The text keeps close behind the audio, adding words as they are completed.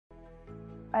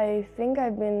I think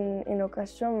I've been in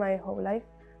Castro my whole life,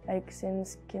 like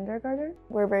since kindergarten.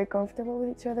 We're very comfortable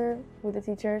with each other, with the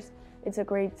teachers. It's a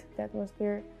great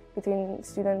atmosphere between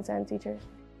students and teachers.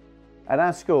 At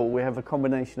our school, we have a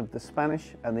combination of the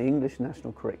Spanish and the English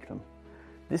national curriculum.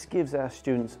 This gives our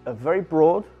students a very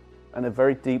broad and a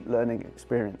very deep learning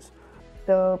experience.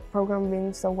 The program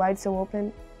being so wide, so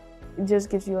open, it just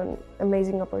gives you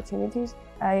amazing opportunities.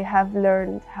 I have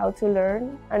learned how to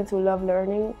learn and to love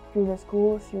learning through the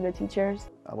school, through the teachers.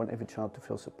 I want every child to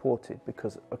feel supported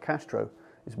because Castro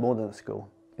is more than a school,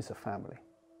 it's a family.